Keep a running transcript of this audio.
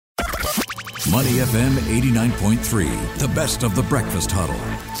Money FM 89.3, the best of the breakfast huddle.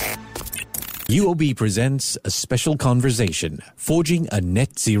 UOB presents a special conversation, Forging a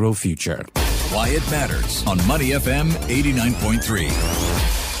Net Zero Future. Why it matters on Money FM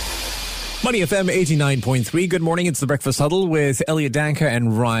 89.3. Money FM 89.3. Good morning. It's the Breakfast Huddle with Elliot Danker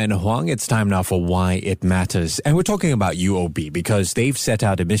and Ryan Huang. It's time now for Why It Matters. And we're talking about UOB because they've set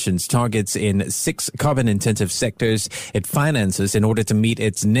out emissions targets in 6 carbon-intensive sectors it finances in order to meet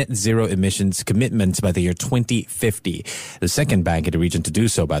its net zero emissions commitments by the year 2050. The second bank in the region to do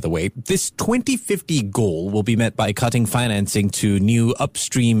so, by the way. This 2050 goal will be met by cutting financing to new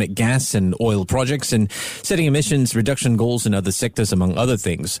upstream gas and oil projects and setting emissions reduction goals in other sectors, among other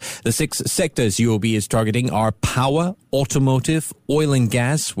things. The 6 sectors UOB is targeting are power, automotive, oil and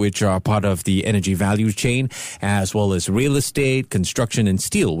gas, which are part of the energy value chain, as well as real estate, construction and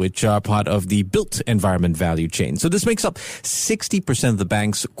steel, which are part of the built environment value chain. So this makes up 60% of the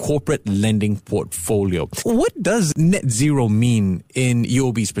bank's corporate lending portfolio. What does net zero mean in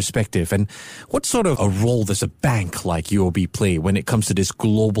UOB's perspective, and what sort of a role does a bank like UOB play when it comes to this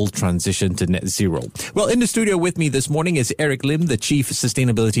global transition to net zero? Well, in the studio with me this morning is Eric Lim, the Chief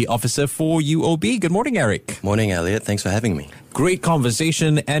Sustainability Officer for UOB. Good morning, Eric. Morning, Elliot. Thanks for having me. Great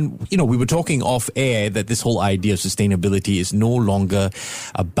conversation. And, we were talking off air that this whole idea of sustainability is no longer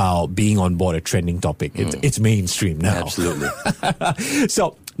about being on board a trending topic. It's mainstream now. Absolutely.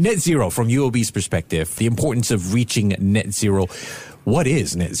 So, net zero, from UOB's perspective, the importance of reaching net zero. What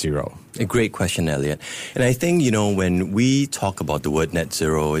is net zero? A great question, Elliot. And I think, when we talk about the word net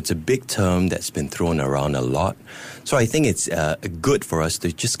zero, it's a big term that's been thrown around a lot. So I think it's good for us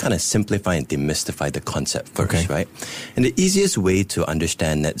to just kind of simplify and demystify the concept first, right? And the easiest way to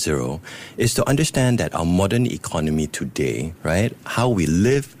understand net zero is to understand that our modern economy today, right, how we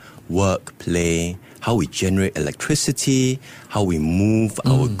live, work, play, how we generate electricity, how we move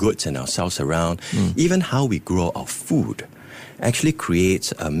our goods and ourselves around, even how we grow our food, actually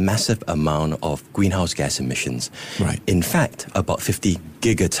creates a massive amount of greenhouse gas emissions. Right. In fact, about 50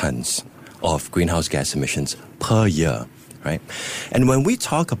 gigatons of greenhouse gas emissions per year, right? And when we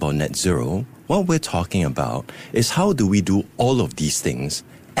talk about net zero, what we're talking about is how do we do all of these things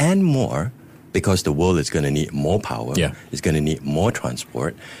and more, because the world is going to need more power, it's going to need more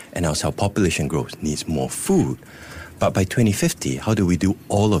transport, and as our population grows, needs more food. But by 2050, how do we do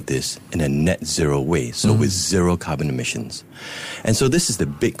all of this in a net zero way? So with zero carbon emissions. And so this is the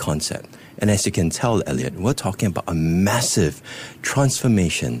big concept. And as you can tell, Elliot, we're talking about a massive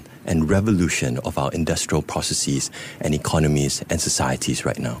transformation and revolution of our industrial processes and economies and societies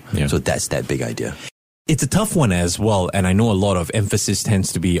right now. Yeah. So that's that big idea. It's a tough one as well, and I know a lot of emphasis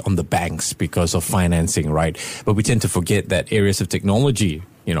tends to be on the banks because of financing, right? But we tend to forget that areas of technology,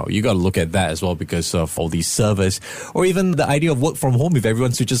 you got to look at that as well because of all these servers, or even the idea of work from home if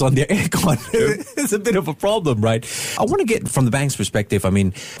everyone switches on their aircon. It's a bit of a problem, right? I want to get from the bank's perspective.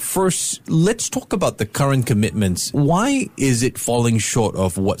 First, let's talk about the current commitments. Why is it falling short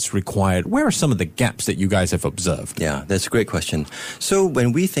of what's required? Where are some of the gaps that you guys have observed? Yeah, that's a great question. So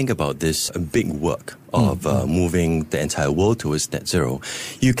when we think about this big work of moving the entire world towards net zero,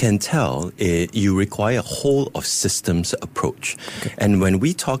 you can tell you require a whole of systems approach. Okay. And when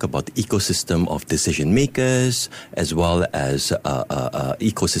we talk about the ecosystem of decision makers as well as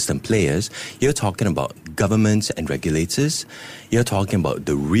ecosystem players, you're talking about governments and regulators. You're talking about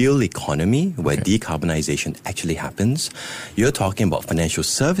the real economy where decarbonization actually happens. You're talking about financial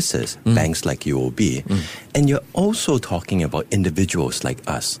services, banks like UOB. And you're also talking about individuals like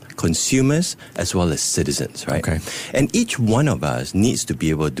us, consumers as well as citizens, right? Okay. And each one of us needs to be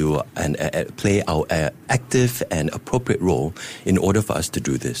able to do and play our active and appropriate role in order for us to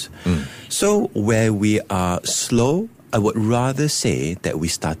do this. So where we are slow, I would rather say that we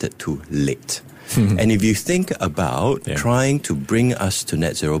started too late. And if you think about trying to bring us to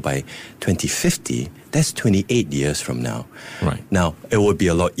net zero by 2050, that's 28 years from now. Right. Now, it would be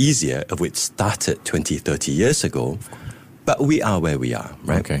a lot easier if we'd started 20, 30 years ago, but we are where we are,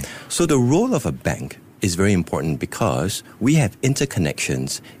 right? Okay. So the role of a bank is very important because we have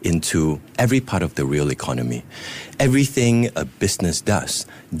interconnections into every part of the real economy. Everything a business does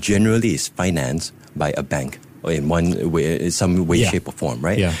generally is financed by a bank, or in one way, some way, shape or form,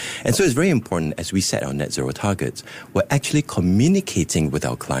 right? Yeah. And so it's very important as we set our net zero targets, we're actually communicating with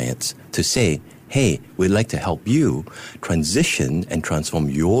our clients to say, hey, we'd like to help you transition and transform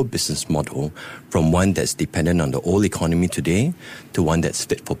your business model from one that's dependent on the old economy today to one that's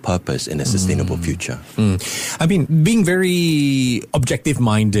fit for purpose in a sustainable future. I mean, being very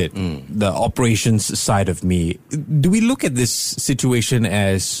objective-minded, the operations side of me, do we look at this situation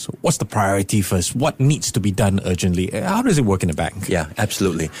as what's the priority first? What needs to be done urgently? How does it work in a bank? Yeah,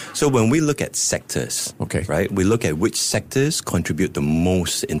 absolutely. So when we look at sectors, right, we look at which sectors contribute the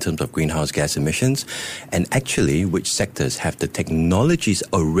most in terms of greenhouse gas emissions, and actually which sectors have the technologies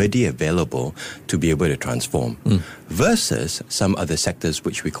already available to be able to transform, versus some other sectors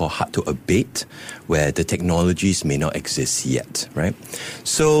which we call hard to abate, where the technologies may not exist yet, right?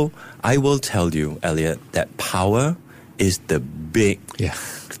 So I will tell you, Elliot, that power is the big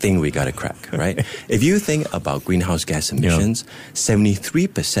thing we got to crack, right? If you think about greenhouse gas emissions,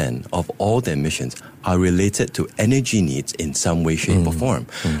 73% of all the emissions are related to energy needs in some way, shape or form,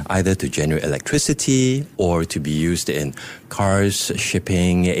 either to generate electricity or to be used in cars,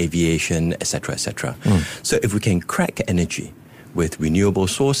 shipping, aviation, etc., etc. So if we can crack energy with renewable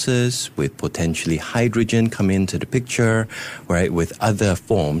sources, with potentially hydrogen coming into the picture, right, with other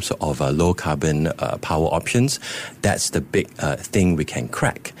forms of low-carbon power options, that's the big thing we can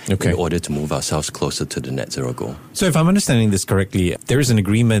crack in order to move ourselves closer to the net zero goal. So if I'm understanding this correctly, there is an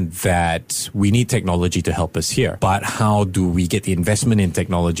agreement that we need technology to help us here. But how do we get the investment in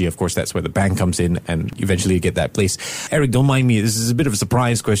technology? Of course, that's where the bank comes in and eventually you get that place. Eric, don't mind me. This is a bit of a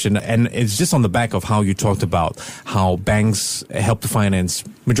surprise question. And it's just on the back of how you talked about how banks help to finance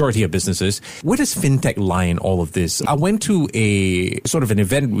majority of businesses. Where does fintech lie in all of this? I went to a sort of an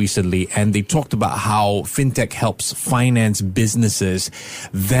event recently and they talked about how fintech helps finance businesses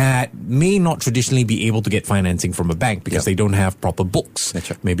that may not traditionally be able to get financing from a bank because they don't have proper books.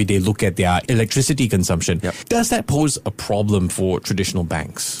 That's right. Maybe they look at their electricity consumption. Does that pose a problem for traditional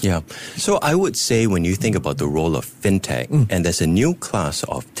banks? Yeah. So I would say when you think about the role of fintech, and there's a new class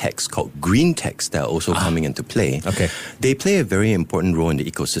of techs called green techs that are also coming into play. They play a very important role in the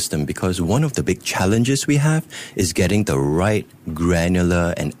ecosystem because one of the big challenges we have is getting the right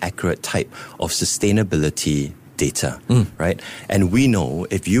granular and accurate type of sustainability data, right? And we know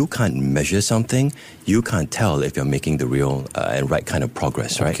if you can't measure something, you can't tell if you're making the real and right kind of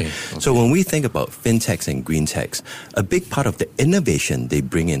progress, right? So when we think about fintechs and green techs, a big part of the innovation they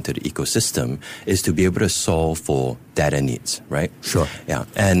bring into the ecosystem is to be able to solve for data needs, right? Yeah.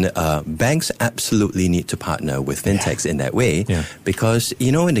 And banks absolutely need to partner with fintechs in that way because,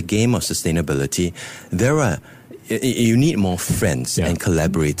 you know, in the game of sustainability, you need more friends and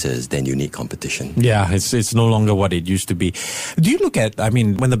collaborators than you need competition. Yeah, it's no longer what it used to be. Do you look at, I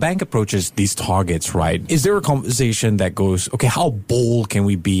mean, when the bank approaches these targets, right, is there a conversation that goes, okay, how bold can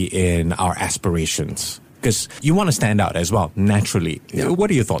we be in our aspirations? Because you want to stand out as well, naturally.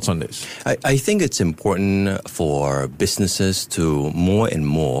 What are your thoughts on this? I think it's important for businesses to more and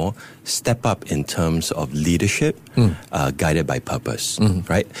more step up in terms of leadership guided by purpose,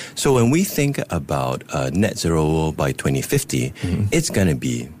 right? So when we think about net zero by 2050, it's going to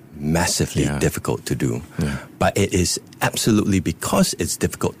be massively difficult to do. But it is absolutely because it's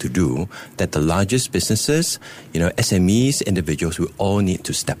difficult to do that the largest businesses, you know, SMEs, individuals, we all need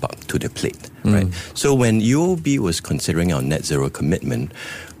to step up to the plate, right? So when UOB was considering our net zero commitment,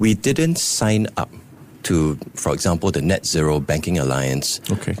 we didn't sign up to, for example, the Net Zero Banking Alliance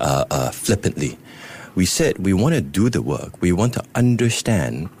flippantly. We said we want to do the work. We want to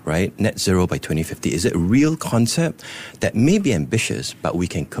understand, right, net zero by 2050. Is it a real concept that may be ambitious, but we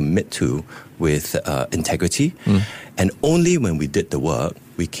can commit to with integrity? And only when we did the work,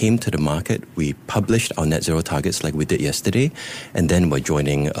 we came to the market, we published our net zero targets like we did yesterday, and then we're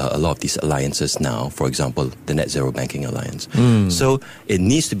joining a lot of these alliances now, for example, the Net Zero Banking Alliance. So it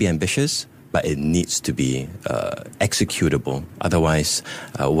needs to be ambitious, but it needs to be executable. Otherwise,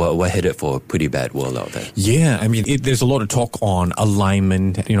 we're headed for a pretty bad world out there. Yeah, I mean, there's a lot of talk on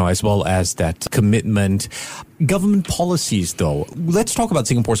alignment, you know, as well as that commitment. Government policies, though. Let's talk about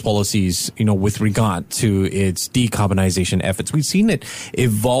Singapore's policies, you know, with regard to its decarbonization efforts. We've seen it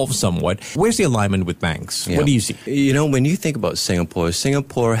evolve somewhat. Where's the alignment with banks? What do you see? You know, when you think about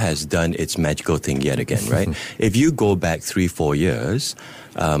Singapore has done its magical thing yet again, right? If you go back 3-4 years,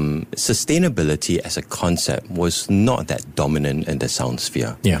 sustainability as a concept was not that dominant in the sound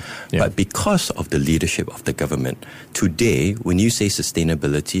sphere. But because of the leadership of the government, today, when you say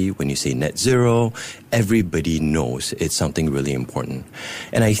sustainability, when you say net zero, everybody knows it's something really important.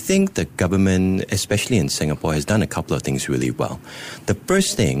 And I think the government, especially in Singapore, has done a couple of things really well. The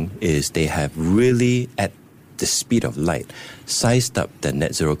first thing is they have really, at the speed of light, sized up the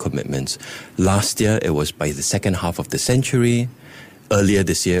net zero commitments. Last year, it was by the second half of the century. earlier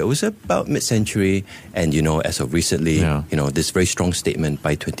this year, it was about mid-century, and as of recently, this very strong statement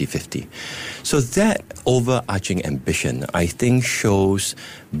by 2050. So that overarching ambition, I think, shows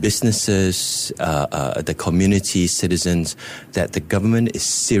businesses, the community, citizens, that the government is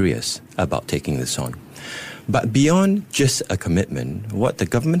serious about taking this on. But beyond just a commitment, what the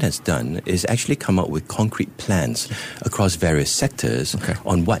government has done is actually come up with concrete plans across various sectors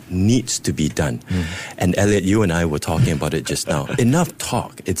on what needs to be done. And Elliot, you and I were talking about it just now. Enough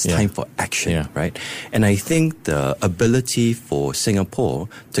talk. It's time for action, right? And I think the ability for Singapore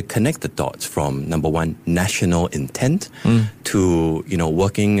to connect the dots from, number one, national intent to,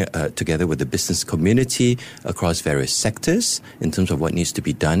 working together with the business community across various sectors in terms of what needs to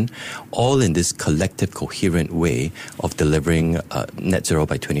be done, all in this collective, coherent way of delivering net zero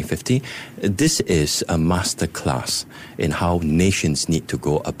by 2050. This is a masterclass in how nations need to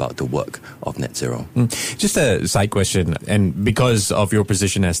go about the work of net zero. Just a side question, and because of your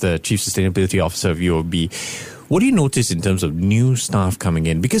position as the Chief Sustainability Officer of UOB, what do you notice in terms of new staff coming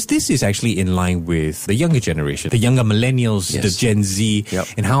in? Because this is actually in line with the younger generation, the younger millennials, the Gen Z,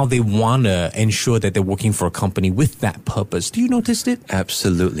 and how they want to ensure that they're working for a company with that purpose. Do you notice it?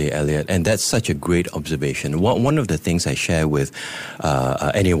 Absolutely, Elliot. And that's such a great observation. One of the things I share with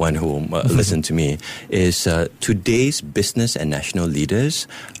anyone who listen to me is today's business and national leaders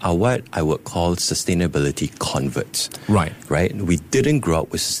are what I would call sustainability converts. Right. We didn't grow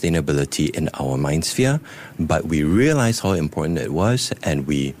up with sustainability in our mind sphere, but we realized how important it was, and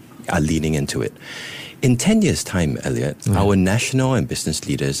we are leaning into it. In 10 years' time, Elliot, our national and business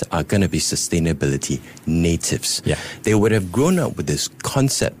leaders are going to be sustainability natives. They would have grown up with this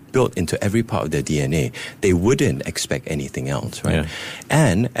concept built into every part of their DNA. They wouldn't expect anything else, right?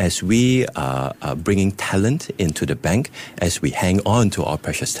 And as we are bringing talent into the bank, as we hang on to our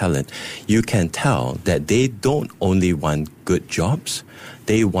precious talent, you can tell that they don't only want good jobs,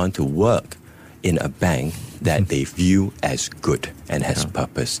 they want to work in a bank that they view as good and has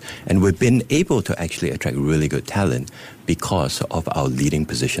purpose. And we've been able to actually attract really good talent because of our leading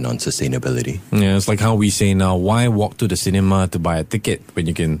position on sustainability. Yeah, it's like how we say now, why walk to the cinema to buy a ticket when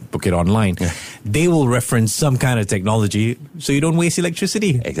you can book it online? They will reference some kind of technology so you don't waste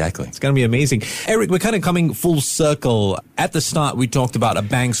electricity. Exactly. It's going to be amazing. Eric, we're kind of coming full circle. At the start, we talked about a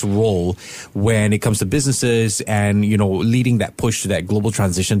bank's role when it comes to businesses and, leading that push to that global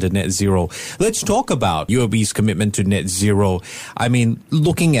transition to net zero. Let's talk about UOB's commitment to net zero. I mean,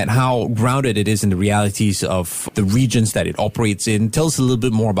 looking at how grounded it is in the realities of the regions that it operates in, tell us a little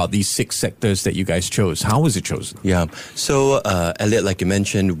bit more about these 6 sectors that you guys chose. How was it chosen? Yeah. So, Elliot, like you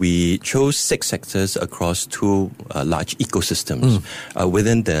mentioned, we chose 6 sectors across 2 large ecosystems.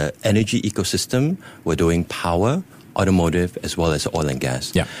 Within the energy ecosystem, we're doing power, automotive, as well as oil and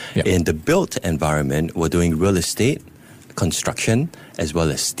gas. In the built environment, we're doing real estate, construction, as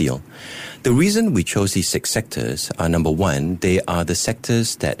well as steel. The reason we chose these 6 sectors are, number one, they are the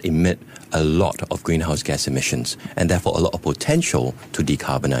sectors that emit a lot of greenhouse gas emissions and therefore a lot of potential to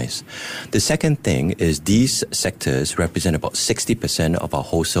decarbonize. The second thing is these sectors represent about 60% of our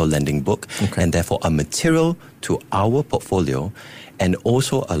wholesale lending book and therefore are material to our portfolio and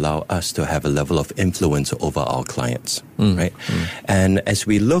also allow us to have a level of influence over our clients, right? And as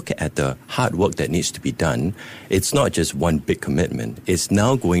we look at the hard work that needs to be done, it's not just one big commitment. It's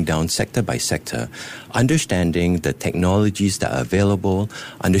now going down sector by sector, understanding the technologies that are available,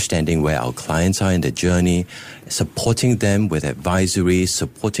 understanding where our clients are in the journey, supporting them with advisory,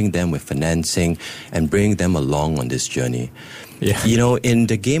 supporting them with financing, and bringing them along on this journey. In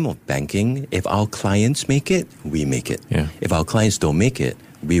the game of banking, if our clients make it, we make it. If our clients don't make it,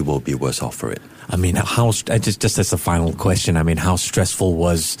 we will be worse off for it. I mean, just as a final question, I mean, how stressful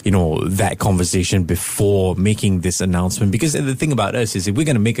was, that conversation before making this announcement? Because the thing about us is if we're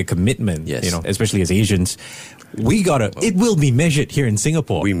going to make a commitment, especially as Asians, it will be measured here in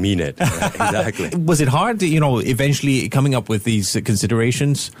Singapore. We mean it. Exactly. Was it hard to, eventually coming up with these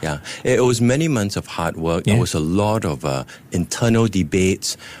considerations? Yeah. It was many months of hard work. There was a lot of internal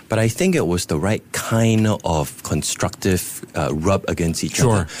debates, but I think it was the right kind of constructive rub against each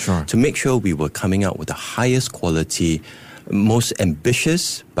other to make sure we were coming out with the highest quality, most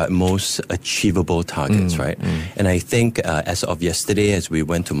ambitious but most achievable targets, right? And I think as of yesterday, as we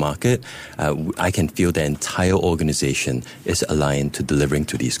went to market, I can feel the entire organization is aligned to delivering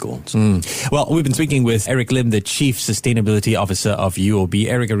to these goals. Well, we've been speaking with Eric Lim, the Chief Sustainability Officer of UOB.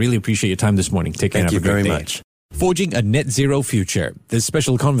 Eric, I really appreciate your time this morning. Take care. Thank you very much. Forging a net zero future. This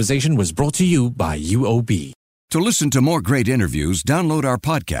special conversation was brought to you by UOB. To listen to more great interviews, download our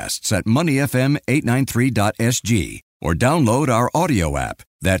podcasts at moneyfm893.sg or download our audio app.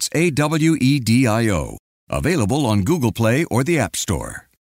 That's AWEDIO. Available on Google Play or the App Store.